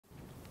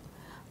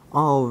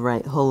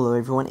Alright, hello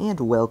everyone and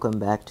welcome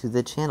back to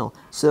the channel.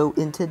 So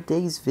in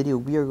today's video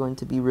we are going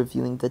to be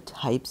reviewing the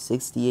Type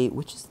 68,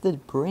 which is the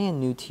brand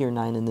new tier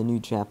 9 in the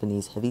new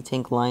Japanese heavy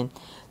tank line.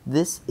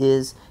 This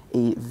is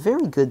a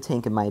very good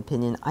tank in my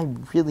opinion. I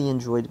really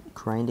enjoyed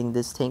grinding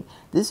this tank.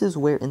 This is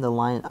where in the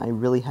line I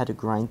really had to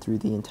grind through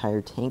the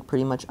entire tank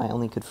pretty much. I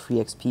only could free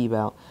XP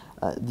about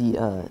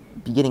the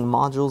beginning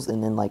modules,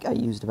 and then I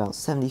used about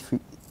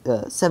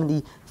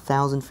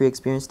 70,000 free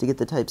experience to get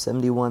the Type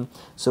 71,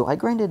 so I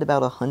grinded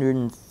about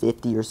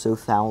 150 or so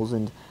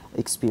thousand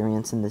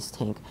experience in this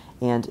tank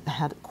and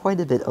had quite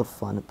a bit of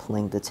fun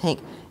playing the tank.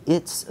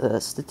 Its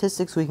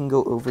statistics we can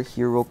go over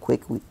here real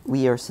quick.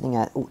 We are sitting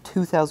at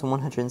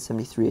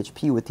 2,173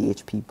 HP with the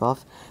HP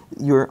buff.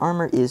 Your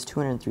armor is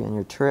 203 on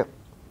your turret,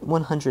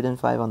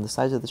 105 on the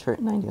sides of the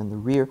turret, 90 on the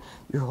rear.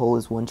 Your hull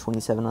is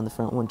 127 on the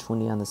front,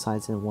 120 on the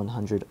sides, and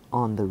 100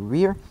 on the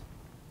rear.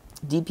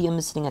 DPM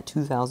is sitting at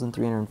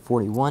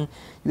 2,341.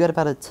 You got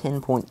about a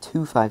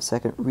 10.25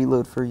 second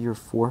reload for your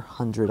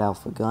 400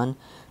 alpha gun,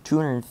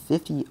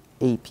 250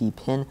 AP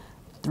pin,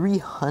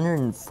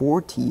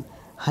 340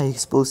 high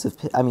explosive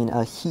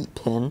heat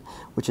pin,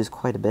 which is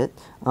quite a bit,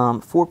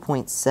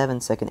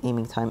 4.7 second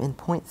aiming time, and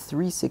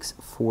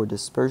 0.364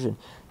 dispersion.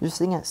 You're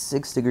sitting at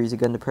 6 degrees of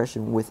gun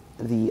depression with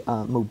the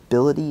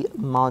mobility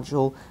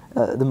module,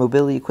 the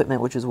mobility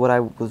equipment, which is what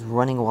I was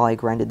running while I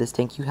grinded this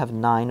tank. You have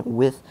 9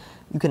 with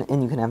you can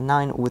have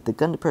 9 with the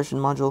gun depression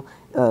module.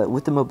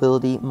 With the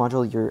mobility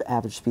module, your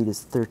average speed is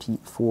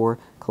 34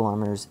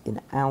 kilometers an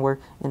hour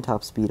and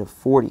top speed of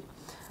 40.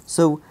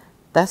 So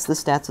that's the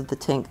stats of the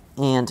tank,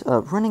 and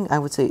running, I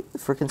would say,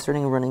 for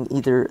concerning running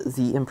either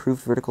the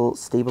improved vertical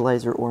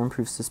stabilizer or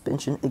improved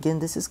suspension, again,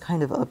 this is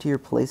kind of up to your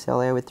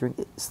playstyle.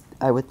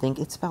 I would think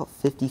it's about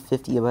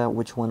 50-50 about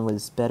which one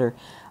was better.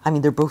 I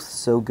mean, they're both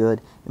so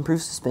good.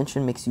 Improved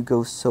suspension makes you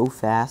go so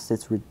fast,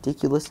 it's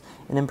ridiculous,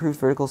 and improved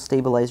vertical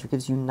stabilizer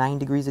gives you 9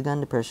 degrees of gun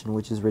depression,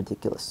 which is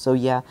ridiculous. So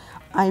yeah,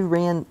 I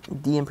ran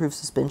the improved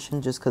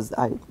suspension just because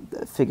I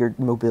figured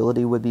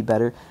mobility would be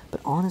better, but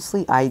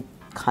honestly, I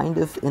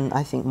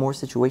think more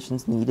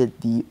situations needed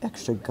the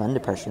extra gun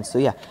depression. So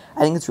yeah, I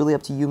think it's really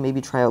up to you.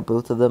 Maybe try out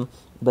both of them,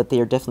 but they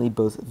are definitely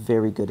both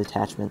very good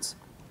attachments.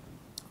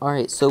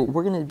 Alright, so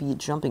we're going to be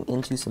jumping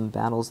into some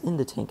battles in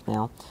the tank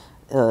now.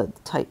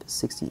 Type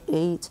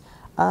 68.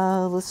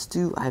 Let's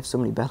do, I have so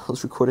many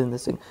battles recorded in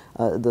this thing.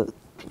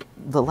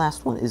 The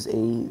last one is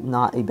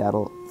not a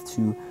battle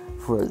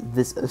for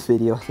this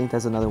video. I think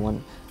that's another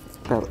one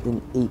about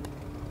an ape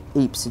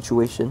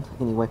situation.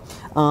 Anyway,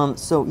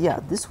 so yeah,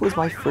 this was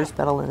my first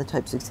battle in the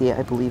Type 68,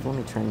 I believe. Let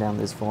me turn down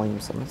this volume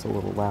so it's a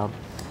little loud.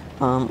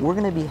 We're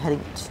going to be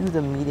heading to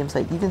the medium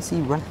side. You can see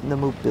running the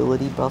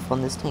mobility buff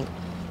on this tank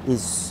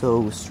is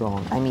so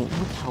strong. I mean,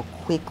 look how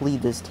quickly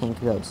this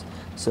tank goes.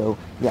 So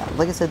yeah,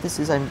 like I said, this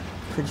is, I'm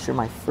pretty sure,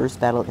 my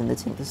first battle in the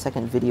tank. The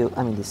second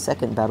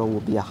battle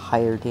will be a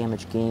higher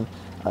damage game,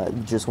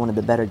 just one of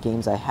the better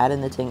games I had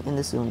in the tank, and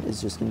this one is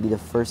just going to be the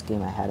first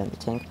game I had in the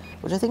tank,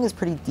 which I think is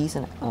pretty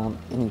decent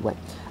anyway.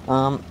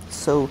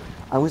 So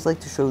I always like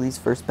to show these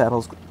first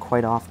battles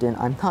quite often.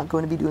 I'm not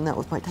going to be doing that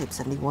with my Type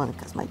 71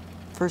 because my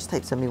first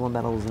Type 71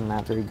 battle wasn't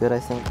that very good, I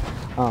think.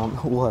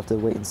 We'll have to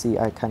wait and see.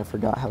 I kind of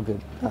forgot how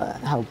good,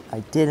 how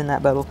I did in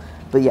that battle.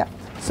 But yeah,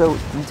 so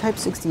the Type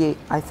 68,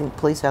 I think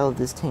playstyle of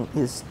this tank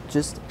is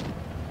just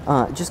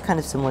kind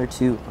of similar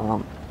to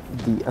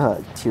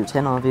the tier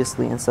 10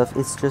 obviously and stuff.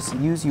 It's just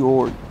use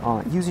your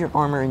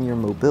armor and your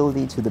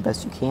mobility to the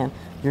best you can.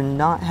 You're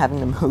not having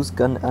the most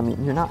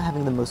you're not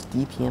having the most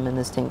DPM in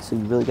this tank, so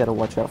you really got to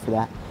watch out for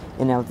that.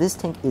 And now this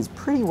tank is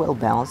pretty well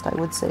balanced, I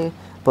would say,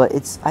 but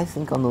it's, I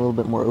think, on the little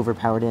bit more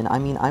overpowered end. I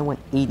mean, I went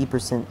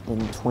 80%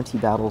 in 20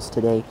 battles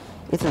today.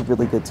 It's a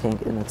really good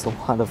tank, and it's a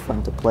lot of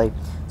fun to play.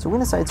 So we're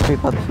going to side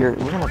scrape up here.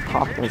 We're going to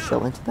pop a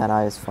shell into that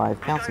IS-5,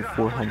 bounce a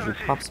 400,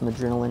 pop some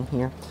adrenaline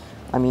here.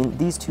 I mean,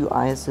 these two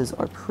ISs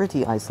are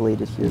pretty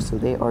isolated here, so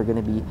they are going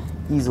to be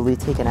easily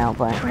taken out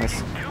by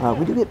us.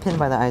 We do get pinned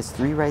by the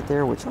IS-3 right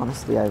there, which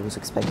honestly I was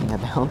expecting a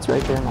bounce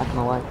right there, not going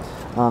to lie.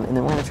 And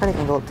then we're going to try to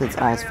angle up to its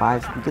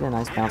IS-5. We get a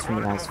nice bounce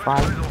from the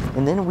IS-5,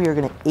 and then we are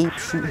going to ape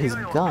shoot his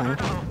gun,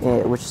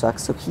 which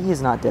sucks, so he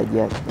is not dead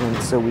yet, and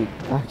so we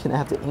are going to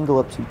have to angle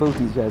up to both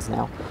these guys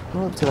now.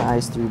 Angle up to the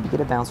IS-3, we get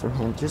a bounce from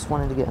him, just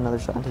wanted to get another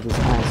shot into this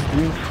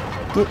IS-3,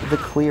 get the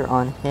clear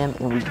on him,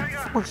 and we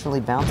fortunately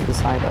bounce to the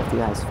side of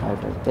the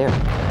IS-5 right there.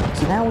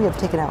 So now we have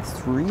taken out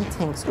 3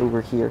 tanks over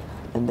here,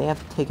 and they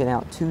have taken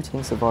out 2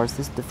 tanks of ours.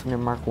 This Defender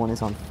Mark 1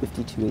 is on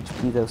 52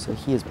 HP though, so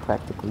he is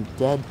practically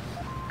dead.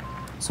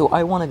 So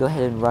I want to go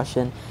ahead and rush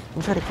in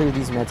and try to clear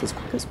these meds as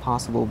quick as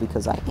possible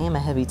because I am a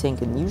heavy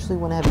tank, and usually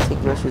when a heavy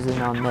tank rushes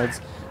in on meds,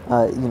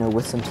 you know,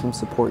 with some team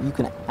support, you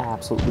can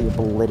absolutely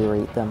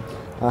obliterate them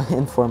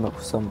in form of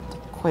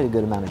quite a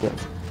good amount of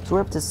damage. So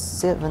we're up to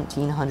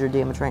 1,700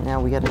 damage right now.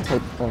 We got a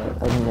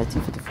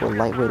T-54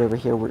 lightweight over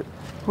here. We're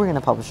going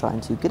to pop a shot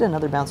into, get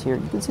another bounce here.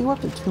 You can see we're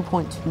up to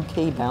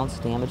 2.2k bounce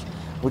damage,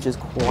 which is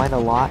quite a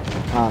lot.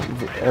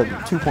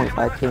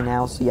 2.5k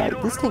now. So yeah,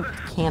 this tank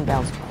can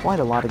bounce quite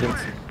a lot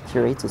against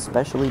tier 8s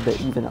especially,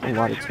 but even a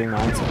lot of tier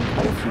 9s and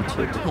quite a few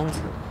tier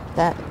 10s.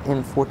 That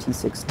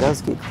M4T6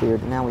 does get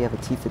cleared. Now we have a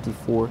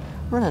T54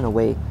 running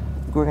away.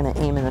 We're going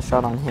to aim in a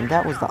shot on him.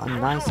 That was the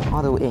nice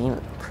auto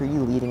aim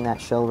pre-leading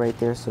that shell right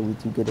there, so we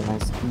do get a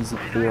nice easy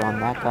clear on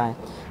that guy.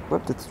 We're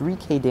up to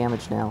 3k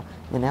damage now,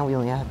 and now we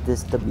only have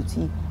this WT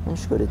and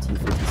Skoda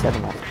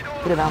T57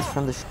 left. Get a bounce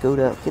from the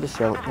Skoda, get a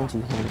shell into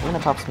him. We're going to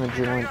pop some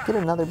adrenaline, get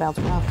another bounce.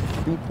 We're going to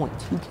have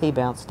 3.2k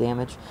bounce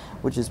damage,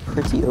 which is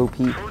pretty OP.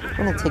 We're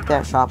going to take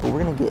that shot, but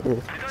we're going to get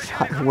a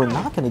shot. We're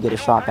not going to get a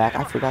shot back.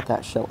 I forgot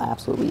that shell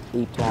absolutely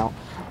aped out.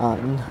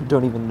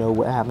 Don't even know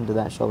what happened to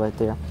that shell right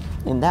there.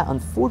 And that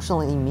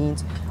unfortunately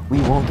means we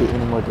won't get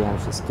any more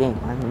damage this game.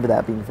 I remember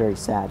that being very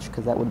sad,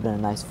 because that would have been a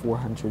nice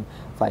 400,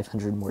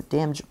 500 more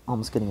damage,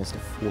 almost getting us to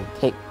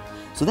 4k.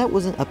 So that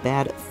wasn't a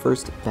bad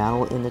first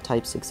battle in the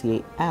Type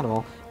 68 at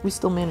all. We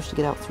still managed to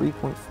get out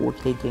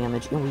 3.4k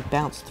damage, and we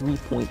bounced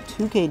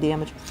 3.2k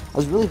damage. I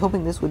was really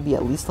hoping this would be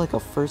at least like a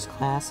first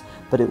class,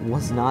 but it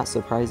was not,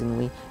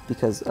 surprisingly,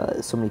 because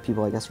so many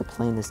people, I guess, were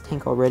playing this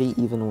tank already,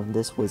 even when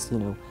this was, you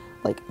know,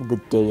 like the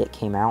day it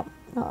came out.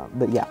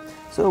 But yeah,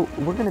 so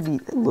we're going to be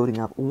loading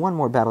up one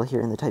more battle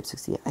here in the Type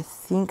 68. I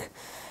think,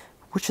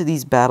 which of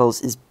these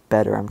battles is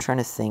better? I'm trying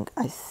to think.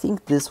 I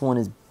think this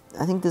one's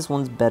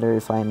better,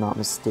 if I am not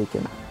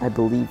mistaken. I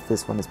believe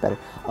this one is better.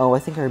 Oh, I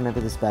think I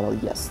remember this battle.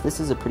 Yes, this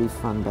is a pretty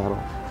fun battle.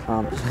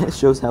 It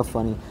shows how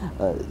funny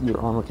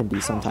your armor can be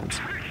sometimes.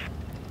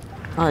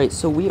 Alright,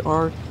 so we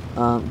are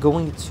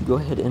going to go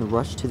ahead and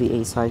rush to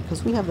the A side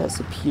because we have that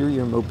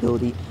superior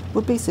mobility.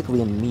 We're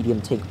basically a medium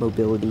tank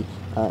mobility.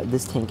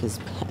 This tank is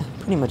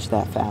pretty much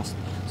that fast.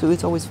 So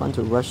it's always fun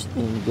to rush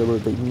and go to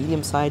the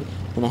medium side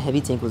in a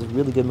heavy tank with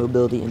really good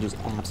mobility and just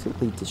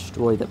absolutely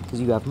destroy them, because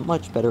you have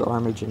much better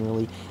armor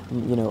generally,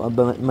 you know, a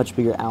much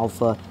bigger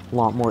alpha, a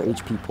lot more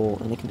HP pull,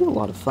 and it can be a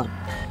lot of fun.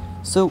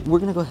 So we're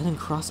going to go ahead and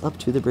cross up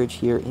to the bridge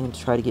here and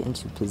try to get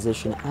into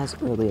position as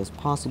early as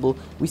possible.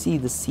 We see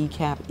the C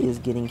cap is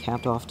getting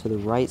capped off to the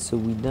right, so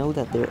we know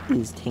that there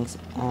is tanks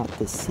at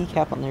the C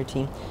cap on their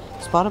team.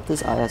 Spot up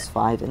this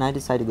IS-5, and I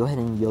decided to go ahead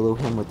and YOLO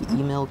him with the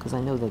email because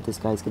I know that this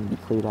guy's going to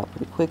be cleared out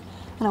pretty quick,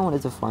 and I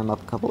wanted to farm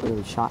up a couple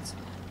early shots.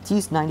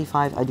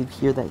 T95, I do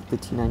hear that the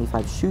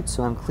T95 shoots,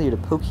 so I'm clear to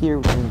poke here.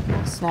 We're going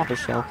to snap a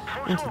shell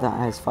into the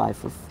IS-5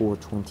 for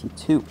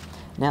 422.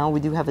 Now we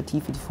do have a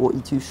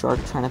T54E2 Shark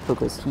trying to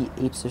poke us. He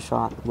apes a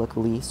shot,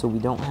 luckily, so we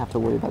don't have to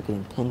worry about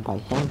getting pinned by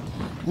him.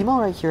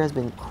 Emo right here has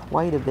been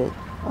quite a bit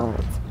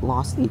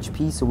lost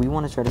HP, so we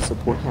want to try to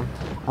support him.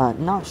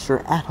 Not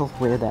sure at all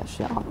where that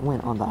shot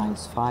went on the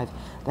IS-5.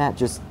 That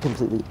just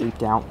completely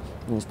aped out,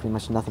 and there's pretty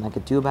much nothing I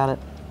could do about it.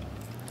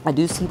 I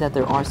do see that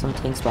there are some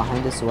tanks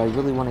behind us, so I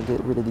really want to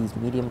get rid of these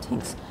medium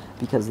tanks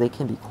because they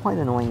can be quite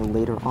annoying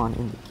later on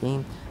in the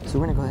game. So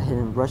we're going to go ahead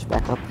and rush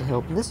back up the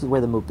hill. And this is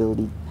where the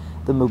mobility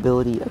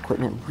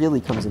equipment really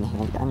comes in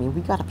handy. I mean,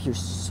 we got up here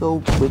so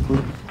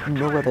quickly.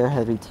 No other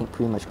heavy tank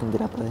pretty much can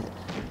get up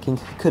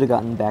could have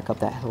gotten back up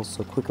that hill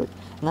so quickly.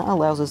 And that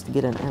allows us to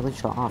get an early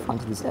shot off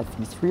onto this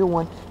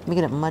FV301,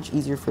 making it much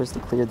easier for us to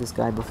clear this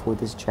guy before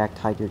this Jack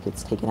Tiger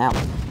gets taken out.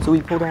 So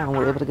we pull down and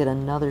we're able to get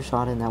another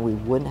shot in that we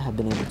wouldn't have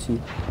been able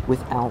to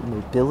without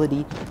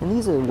mobility. And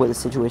these are the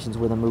situations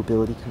where the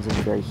mobility comes in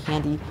very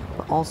handy,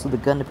 but also the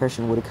gun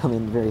depression would have come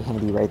in very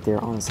handy right there,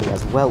 honestly,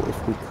 as well,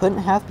 if we couldn't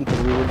have, because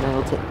we would have been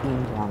able to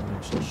aim down and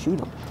actually shoot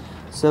them.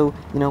 So,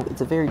 you know, it's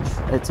a very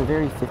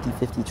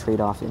 50-50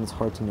 trade-off, and it's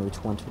hard to know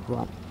which one to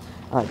run.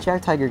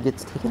 Jack Tiger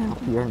gets taken out.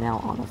 We are now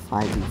on a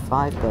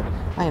 5v5, but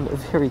I am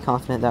very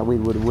confident that we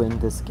would win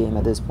this game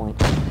at this point.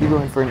 We go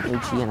in for an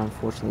HE, and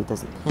unfortunately it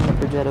doesn't pin the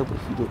Progetto, but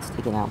he gets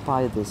taken out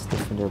by this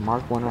Defender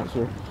Mark 1 right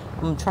here.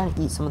 I'm trying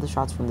to eat some of the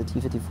shots from the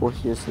T-54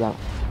 here so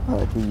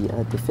that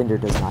the Defender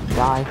does not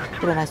die.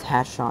 Get a nice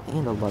hatch shot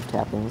and a love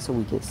tap in, so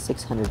we get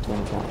 600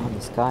 damage out on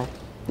this guy.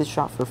 This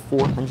shot for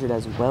 400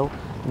 as well,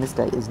 and this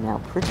guy is now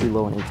pretty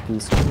low on HP,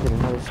 so we can get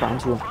another shot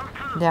into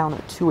him. Down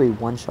to a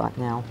one-shot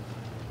now.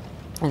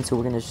 And so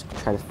we're going to just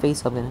try to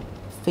face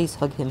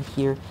hug him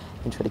here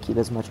and try to keep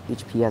as much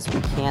HP as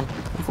we can.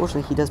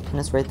 Unfortunately, he does pin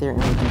us right there,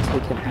 and we do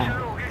take him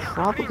out.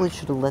 Probably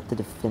should have let the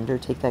Defender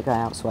take that guy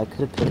out, so I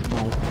could have put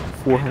my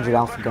 400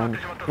 alpha gun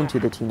into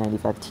the T95.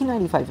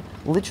 T95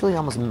 literally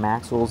almost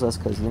max rolls us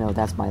because, you know,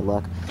 that's my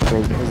luck.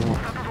 Great, isn't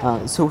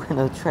it? So we're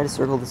going to try to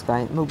circle this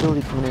guy.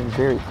 Mobility coming in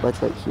very clutch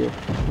right here.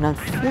 And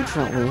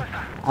unfortunately,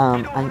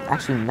 I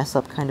actually mess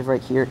up kind of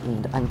right here,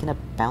 and I'm going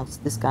to bounce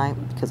this guy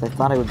because I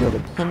thought I would be able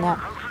to pin that.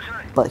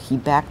 But he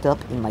backed up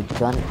and my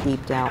gun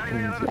aped out,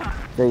 and yeah,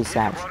 very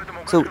savage.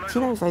 So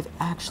T95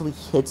 actually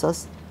hits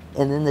us,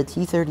 and then the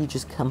T30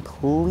 just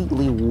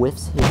completely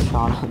whiffs his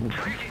shot on me.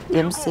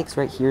 M6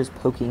 right here is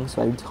poking,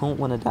 so I don't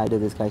want to die to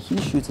this guy. He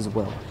shoots as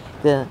well.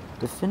 The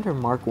Defender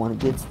Mark 1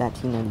 gets that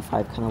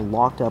T95 kind of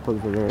locked up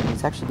over there, and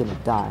he's actually going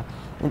to die.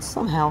 And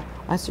somehow,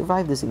 I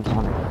survived this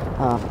encounter.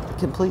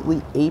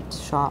 Completely aped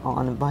shot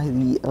on by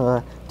the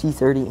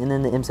T30, and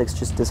then the M6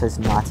 just decides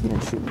not to even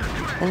shoot me.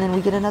 And then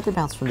we get another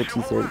bounce from the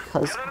T30,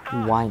 because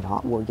why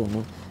not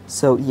wargaming?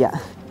 So yeah,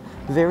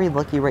 very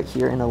lucky right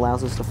here and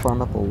allows us to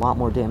farm up a lot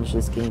more damage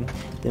this game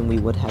than we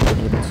would have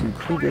been able to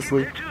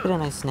previously. Get a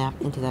nice snap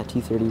into that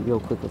T-30 real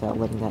quick without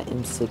letting that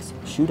M6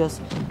 shoot us.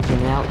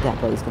 And now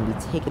that guy is going to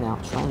be taken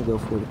out, trying to go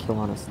for the kill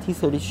on us.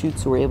 T-30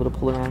 shoots, so we're able to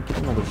pull around, get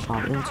another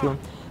shot into him,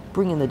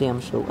 bringing the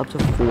damage total up to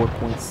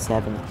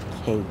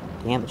 4.7k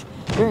damage.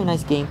 Very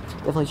nice game.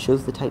 Definitely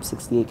shows the Type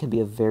 68 can be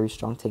a very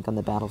strong tank on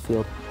the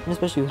battlefield, and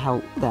especially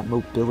how that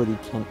mobility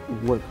can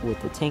work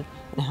with the tank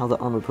and how the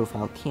armor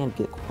profile can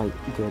get quite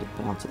good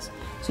bounces.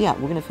 So yeah,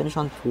 we're going to finish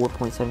on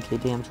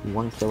 4.7k damage,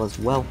 1 kill as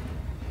well.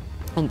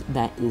 And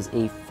that is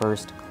a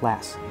first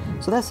class.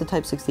 So that's the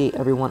Type 68,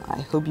 everyone.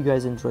 I hope you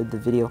guys enjoyed the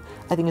video.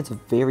 I think it's a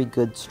very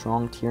good,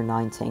 strong tier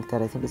 9 tank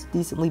that I think is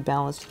decently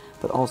balanced,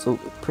 but also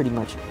pretty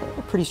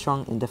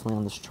strong and definitely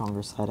on the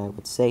stronger side, I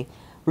would say.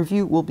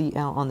 Review will be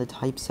out on the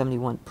Type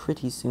 71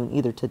 pretty soon,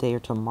 either today or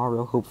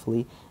tomorrow,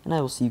 hopefully, and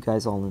I will see you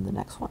guys all in the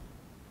next one.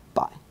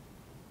 Bye.